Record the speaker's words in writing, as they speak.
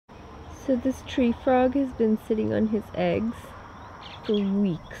So this tree frog has been sitting on his eggs for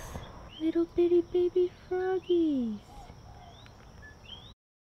weeks. Little bitty baby froggies.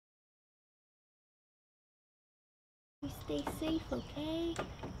 You stay safe, okay?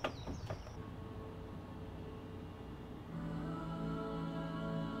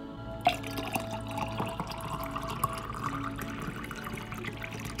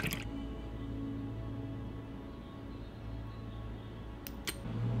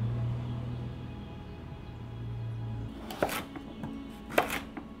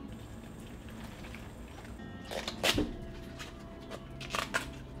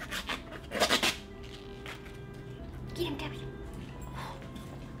 Get him, Gabby.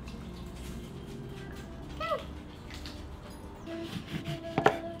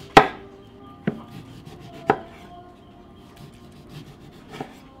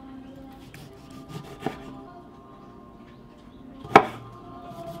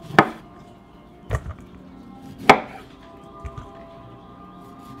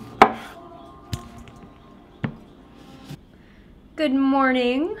 Good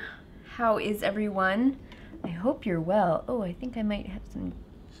morning. How is everyone? I hope you're well. Oh, I think I might have some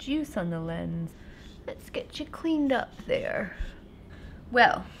juice on the lens. Let's get you cleaned up there.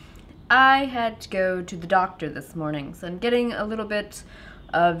 Well, I had to go to the doctor this morning, so I'm getting a little bit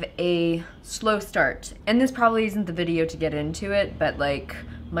of a slow start. And this probably isn't the video to get into it, but like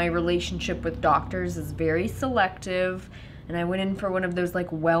my relationship with doctors is very selective, and I went in for one of those like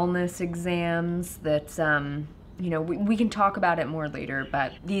wellness exams that you know, we can talk about it more later,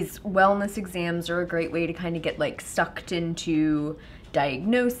 but these wellness exams are a great way to kind of get like sucked into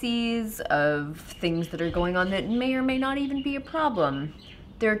diagnoses of things that are going on that may or may not even be a problem.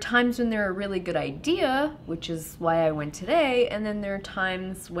 There are times when they're a really good idea, which is why I went today, and then there are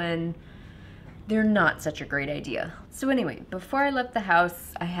times when they're not such a great idea. So anyway, before I left the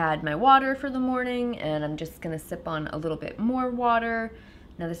house, I had my water for the morning, and I'm just gonna sip on a little bit more water.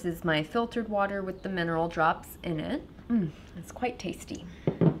 Now this is my filtered water with the mineral drops in it. It's quite tasty.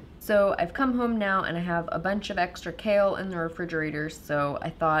 So I've come home now and I have a bunch of extra kale in the refrigerator, so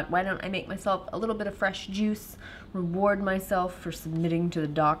I thought, why don't I make myself a little bit of fresh juice, reward myself for submitting to the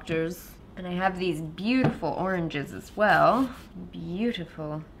doctors. And I have these beautiful oranges as well.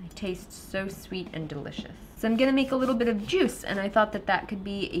 Beautiful. They taste so sweet and delicious. So I'm gonna make a little bit of juice, and I thought that that could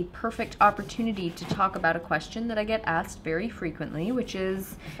be a perfect opportunity to talk about a question that I get asked very frequently, which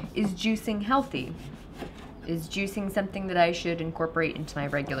is juicing healthy? Is juicing something that I should incorporate into my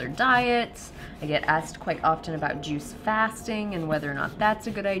regular diet? I get asked quite often about juice fasting and whether or not that's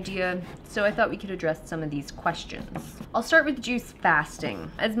a good idea, so I thought we could address some of these questions. I'll start with juice fasting.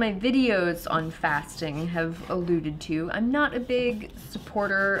 As my videos on fasting have alluded to, I'm not a big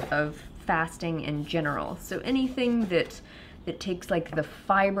supporter of fasting in general, so anything that takes like the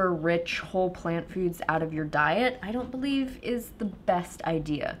fiber-rich whole plant foods out of your diet, I don't believe is the best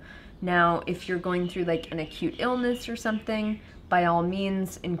idea. Now, if you're going through like an acute illness or something, by all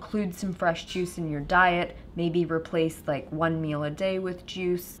means include some fresh juice in your diet, maybe replace like one meal a day with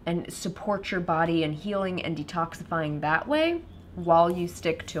juice, and support your body in healing and detoxifying that way, while you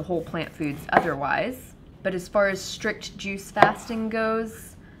stick to whole plant foods otherwise. But as far as strict juice fasting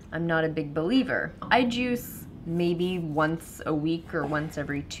goes, I'm not a big believer. I juice maybe once a week or once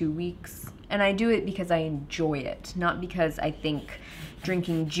every 2 weeks, and I do it because I enjoy it, not because I think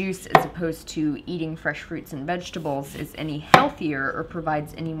drinking juice as opposed to eating fresh fruits and vegetables is any healthier or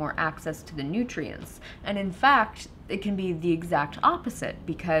provides any more access to the nutrients. And in fact, it can be the exact opposite,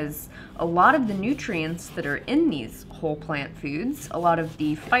 because a lot of the nutrients that are in these whole plant foods, a lot of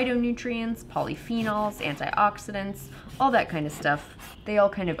the phytonutrients, polyphenols, antioxidants, all that kind of stuff, they all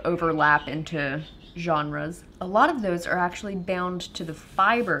kind of overlap into genres. A lot of those are actually bound to the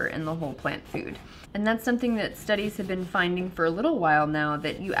fiber in the whole plant food. And that's something that studies have been finding for a little while now,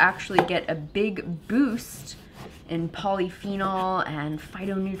 that you actually get a big boost in polyphenol and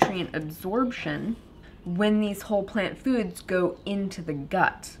phytonutrient absorption when these whole plant foods go into the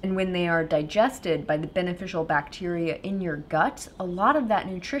gut. And when they are digested by the beneficial bacteria in your gut, a lot of that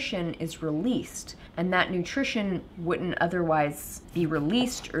nutrition is released. And that nutrition wouldn't otherwise be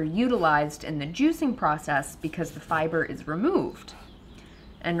released or utilized in the juicing process because the fiber is removed.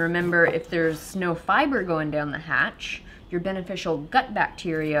 And remember, if there's no fiber going down the hatch, your beneficial gut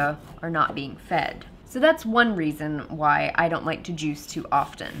bacteria are not being fed. So that's one reason why I don't like to juice too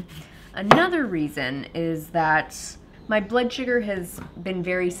often. Another reason is that my blood sugar has been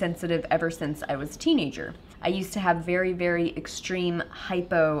very sensitive ever since I was a teenager. I used to have very, very extreme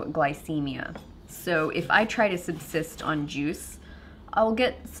hypoglycemia. So if I try to subsist on juice, I'll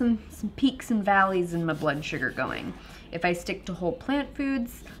get some peaks and valleys in my blood sugar going. If I stick to whole plant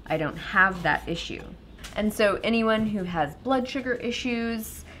foods, I don't have that issue. And so anyone who has blood sugar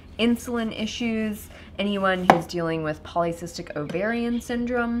issues, insulin issues, anyone who's dealing with polycystic ovarian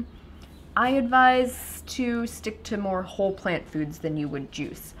syndrome, I advise to stick to more whole plant foods than you would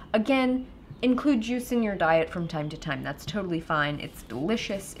juice. Again, include juice in your diet from time to time. That's totally fine. It's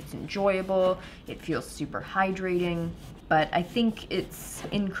delicious, it's enjoyable, it feels super hydrating, but I think it's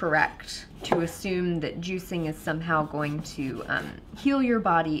incorrect to assume that juicing is somehow going to heal your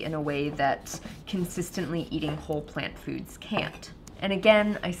body in a way that consistently eating whole plant foods can't. And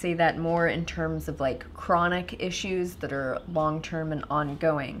again, I say that more in terms of like chronic issues that are long-term and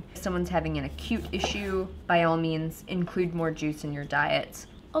ongoing. If someone's having an acute issue, by all means, include more juice in your diet,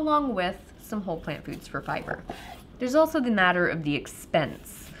 along with some whole plant foods for fiber. There's also the matter of the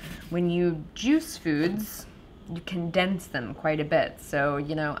expense. When you juice foods, you condense them quite a bit. So,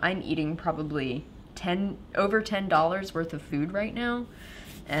 you know, I'm eating probably over $10 worth of food right now.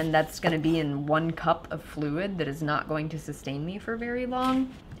 And that's going to be in 1 cup of fluid that is not going to sustain me for very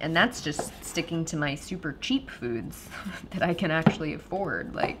long. And that's just sticking to my super cheap foods that I can actually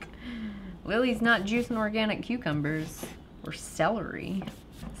afford. Like, Lily's not juicing organic cucumbers or celery.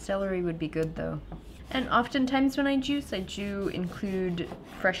 Celery would be good though. And oftentimes when I juice, I do include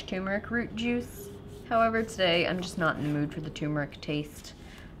fresh turmeric root juice. However, today I'm just not in the mood for the turmeric taste.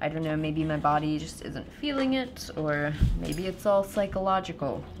 I don't know, maybe my body just isn't feeling it, or maybe it's all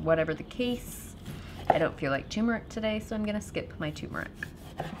psychological. Whatever the case, I don't feel like turmeric today, so I'm gonna skip my turmeric.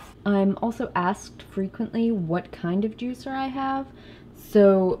 I'm also asked frequently what kind of juicer I have.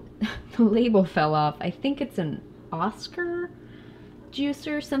 So the label fell off. I think it's an Oscar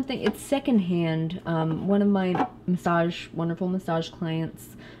juicer or something. It's secondhand. One of my wonderful massage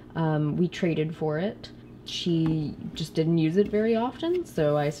clients, we traded for it. She just didn't use it very often,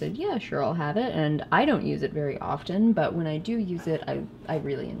 so I said, yeah, sure, I'll have it. And I don't use it very often, but when I do use it, I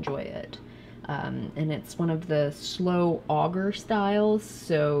really enjoy it. And it's one of the slow auger styles,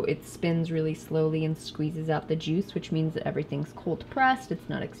 so it spins really slowly and squeezes out the juice, which means that everything's cold pressed, it's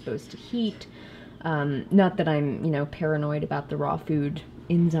not exposed to heat. Not that I'm, you know, paranoid about the raw food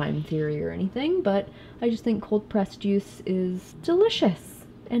enzyme theory or anything, but I just think cold pressed juice is delicious.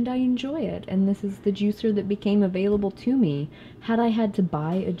 And I enjoy it, and this is the juicer that became available to me. Had I had to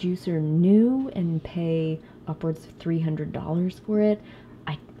buy a juicer new and pay upwards of $300 for it,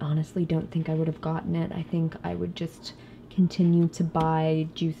 I honestly don't think I would have gotten it. I think I would just continue to buy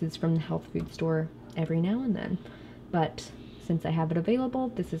juices from the health food store every now and then. But since I have it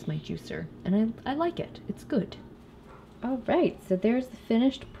available, this is my juicer, and I like it. It's good. Alright, so there's the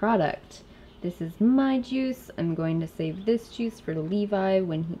finished product. This is my juice. I'm going to save this juice for Levi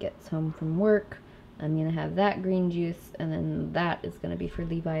when he gets home from work. I'm going to have that green juice, and then that is going to be for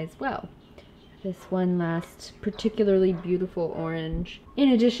Levi as well. This one last particularly beautiful orange.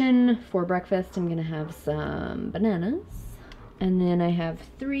 In addition, for breakfast, I'm going to have some bananas. And then I have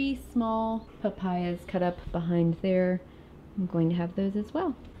 3 small papayas cut up behind there. I'm going to have those as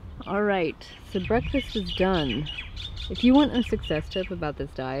well. Alright, so breakfast is done. If you want a success tip about this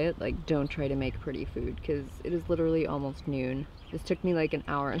diet, like, don't try to make pretty food, because it is literally almost noon. This took me like an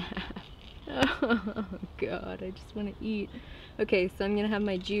hour and a half. Oh god, I just want to eat. Okay, so I'm gonna have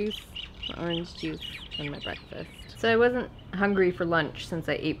my juice, my orange juice, and my breakfast. So I wasn't hungry for lunch since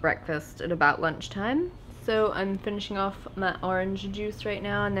I ate breakfast at about lunchtime, so I'm finishing off my orange juice right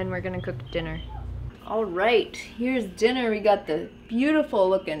now, and then we're gonna cook dinner. Alright, here's dinner. We got the beautiful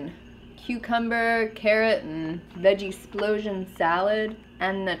looking cucumber, carrot, and veggie explosion salad,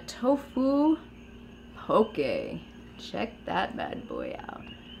 and the tofu poke. Check that bad boy out.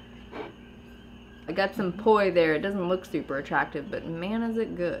 I got some poi there. It doesn't look super attractive, but man is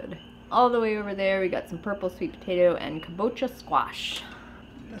it good. All the way over there we got some purple sweet potato and kabocha squash.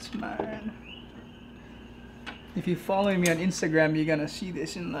 That's mine. If you're following me on Instagram, you're gonna see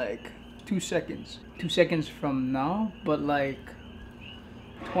this in like 2 seconds. 2 seconds from now, but like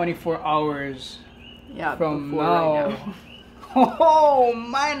 24 hours from now. Right now. Oh,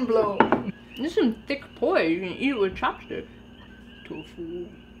 mind blown. This is some thick poi. You can eat it with chopsticks. Tofu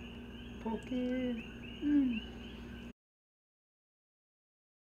Poke.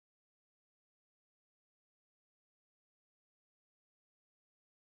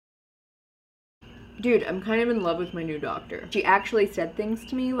 Dude, I'm kind of in love with my new doctor. She actually said things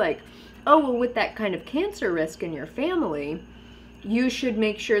to me like, oh, well, with that kind of cancer risk in your family, you should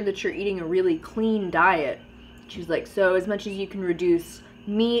make sure that you're eating a really clean diet. She's like, so as much as you can reduce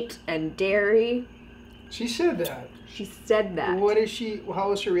meat and dairy. She said that. She said that. How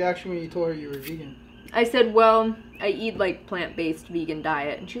was her reaction when you told her you were vegan? I said, well, I eat like plant-based vegan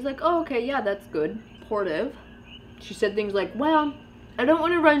diet. And she's like, oh, okay, yeah, that's good. Supportive. she said things like, well, I don't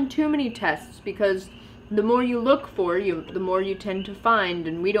want to run too many tests because the more you look for, the more you tend to find,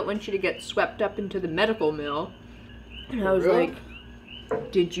 and we don't want you to get swept up into the medical mill. And I was like,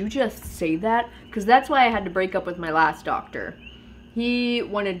 did you just say that? Because that's why I had to break up with my last doctor. He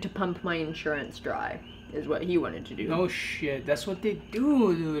wanted to pump my insurance dry, is what he wanted to do. No shit, that's what they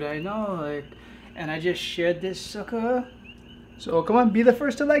do, dude. I know, like, and I just shared this sucker. So come on, be the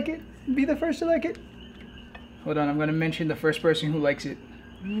first to like it. Be the first to like it. Hold on, I'm gonna mention the first person who likes it.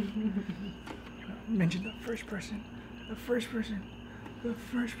 Mention the first person. The first person. The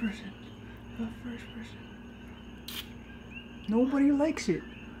first person. The first person. Nobody likes it.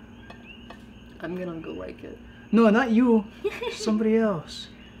 I'm gonna go like it. No, not you. Somebody else.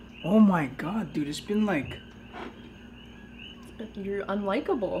 Oh my god, dude, it's been like... You're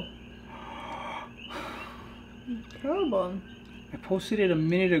unlikable. You're terrible. I posted it a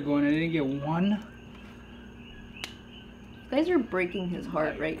minute ago and I didn't get one. You guys are breaking his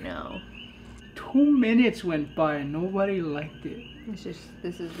heart right now. 2 minutes went by and nobody liked it. This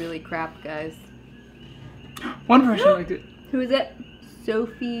is really crap, guys. One person liked it. Who is it?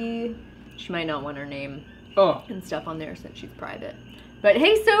 Sophie. She might not want her name and stuff on there since she's private. But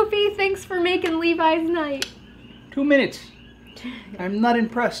hey, Sophie, thanks for making Levi's night. 2 minutes. I'm not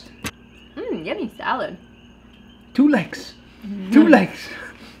impressed. Yummy salad. 2 likes. 2 likes.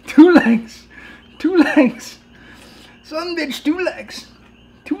 2 likes. 2 likes. Son bitch, 2 likes.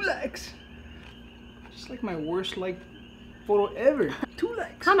 2 likes. Just like my worst liked photo ever. 2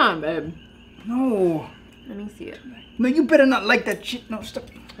 likes. Come on, babe. No. Let me see it. No, you better not like that shit. No, stop.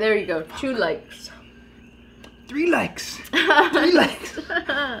 There you go. 2 likes. 3 likes. 3 likes.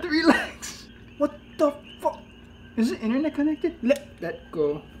 3 likes. What the fuck? Is the internet connected? Let that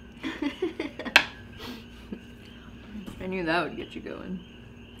go. I knew that would get you going.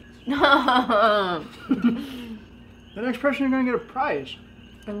 The next person you're gonna get a prize.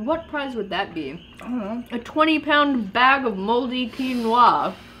 And what prize would that be? I don't know. A 20-pound bag of moldy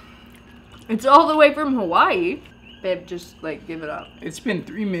quinoa. It's all the way from Hawaii. Babe, just like give it up. It's been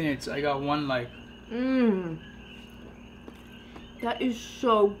 3 minutes. I got 1 like. That is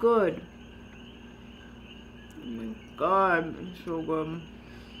so good. Oh my god, it's so good.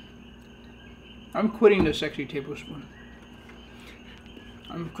 I'm quitting the sexy tablespoon.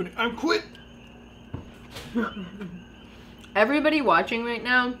 I'm quit. Everybody watching right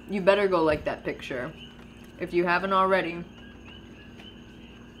now, you better go like that picture. If you haven't already.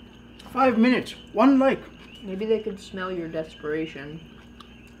 5 minutes. 1 like. Maybe they could smell your desperation.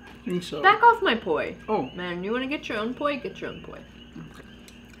 I think so. Back off my poi. Oh. Man, you want to get your own poi? Get your own poi.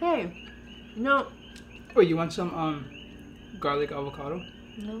 Hey. No. Oh, you want some garlic avocado?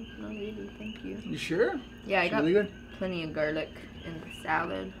 No, not really. Thank you. You sure? Yeah, I got really good. plenty of garlic in the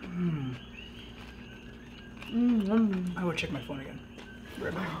salad. I will check my phone again.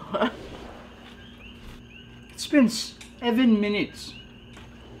 Right back. It's been 7 minutes.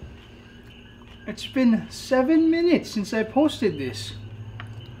 It's been 7 minutes since I posted this.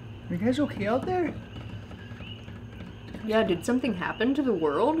 Are you guys okay out there? Yeah, did something happen to the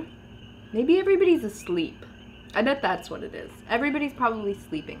world? Maybe everybody's asleep. I bet that's what it is. Everybody's probably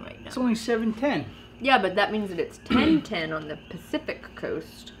sleeping right now. It's only 7:10. Yeah, but that means that it's 10:10 on the Pacific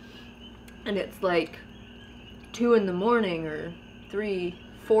coast. And it's like 2 in the morning or 3,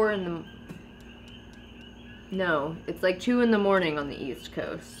 4 in the... No, it's like 2 in the morning on the East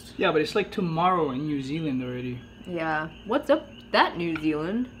Coast. Yeah, but it's like tomorrow in New Zealand already. Yeah. What's up with that, New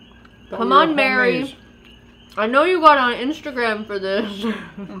Zealand? Come on, Mary. I know you got on Instagram for this.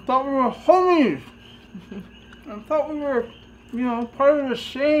 I thought we were homies. I thought we were, you know, part of the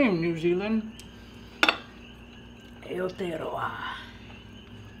same, New Zealand. Aotearoa.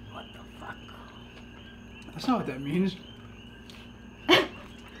 What the fuck? That's not what that means.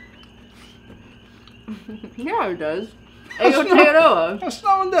 Yeah, it does. Aotearoa. That's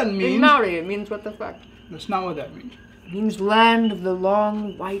not what that means. In Maori, it means what the fuck. That's not what that means. It means land of the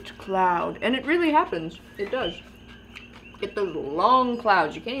long white cloud. And it really happens. It does. Get those long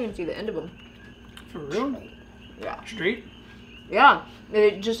clouds. You can't even see the end of them. For real? Yeah. Straight? Yeah.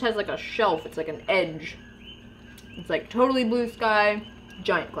 It just has like a shelf. It's like an edge. It's like totally blue sky,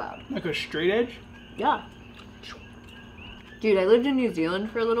 giant cloud. Like a straight edge? Yeah. Dude, I lived in New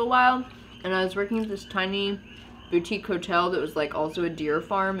Zealand for a little while, and I was working at this tiny boutique hotel that was like also a deer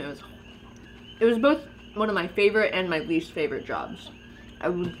farm. It was both one of my favorite and my least favorite jobs. I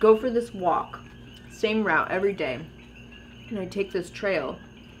would go for this walk, same route every day, and I'd take this trail,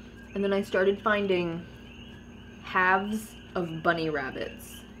 and then I started finding halves of bunny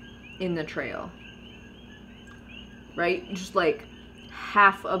rabbits in the trail. Right? Just like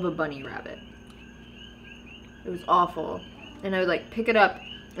half of a bunny rabbit. It was awful. And I would like pick it up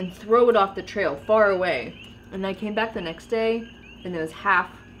and throw it off the trail far away. And I came back the next day and there was half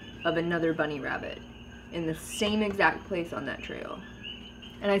of another bunny rabbit in the same exact place on that trail.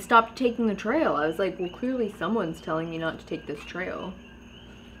 And I stopped taking the trail. I was like, well, clearly someone's telling me not to take this trail.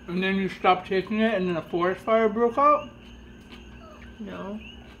 And then you stopped taking it and then a forest fire broke out? No,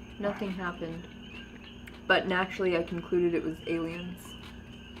 nothing happened. But naturally I concluded it was aliens.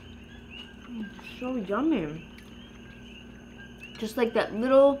 It's so yummy. Just like that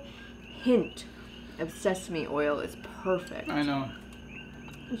little hint of sesame oil is perfect. I know.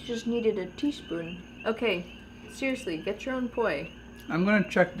 You just needed a teaspoon. Okay, seriously, get your own poi. I'm gonna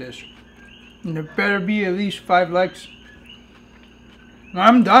check this. And there better be at least 5 likes.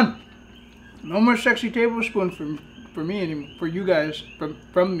 I'm done. No more sexy tablespoon for me anymore. For you guys,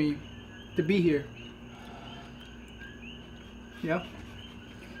 from me, to be here. Yeah?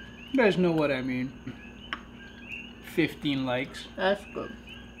 You guys know what I mean. 15 likes. That's good.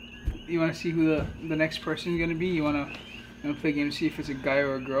 You wanna see who the next person is gonna be? You wanna play a game to see if it's a guy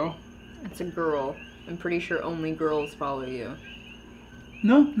or a girl? It's a girl. I'm pretty sure only girls follow you.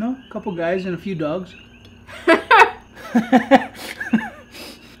 No, a couple guys and a few dogs.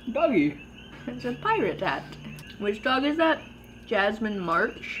 Doggy. It's a pirate hat. Which dog is that? Jasmine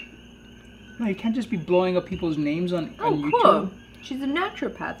March? No, you can't just be blowing up people's names on YouTube. Cool. She's a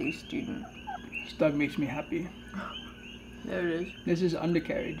naturopathy student. This dog makes me happy. There it is. This is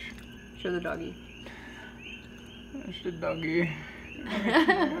undercarriage. Show the doggy. That's the doggy. Makes me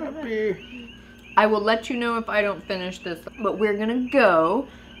happy. I will let you know if I don't finish this, but we're gonna go.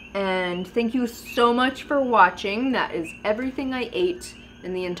 And thank you so much for watching. That is everything I ate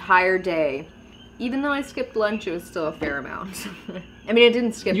in the entire day. Even though I skipped lunch, it was still a fair amount. I mean, I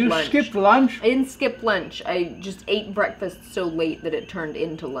didn't skip lunch. You skipped lunch? I didn't skip lunch. I just ate breakfast so late that it turned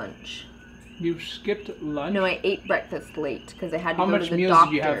into lunch. You skipped lunch? No, I ate breakfast late because I had to How go to much the meals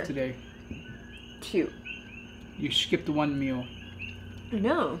doctor. did you have today? 2. You skipped 1 meal. I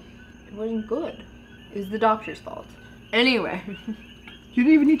know. It wasn't good. It was the doctor's fault. Anyway. You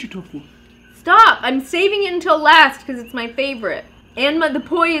didn't even eat your tofu. Stop! I'm saving it until last because it's my favorite. And the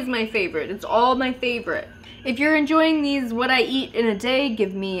poi is my favorite. It's all my favorite. If you're enjoying these what I eat in a day,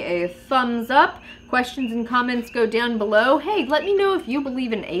 give me a thumbs up. Questions and comments go down below. Hey, let me know if you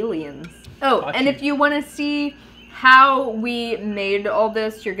believe in aliens. Oh, and if you want to see how we made all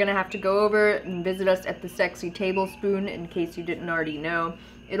this, you're going to have to go over and visit us at the Sexy Tablespoon in case you didn't already know.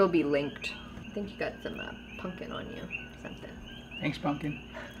 It'll be linked. I think you got some pumpkin on you. Something. Thanks, pumpkin.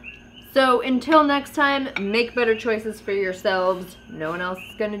 So until next time, make better choices for yourselves. No one else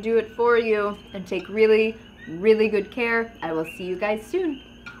is going to do it for you. And take really, really good care. I will see you guys soon.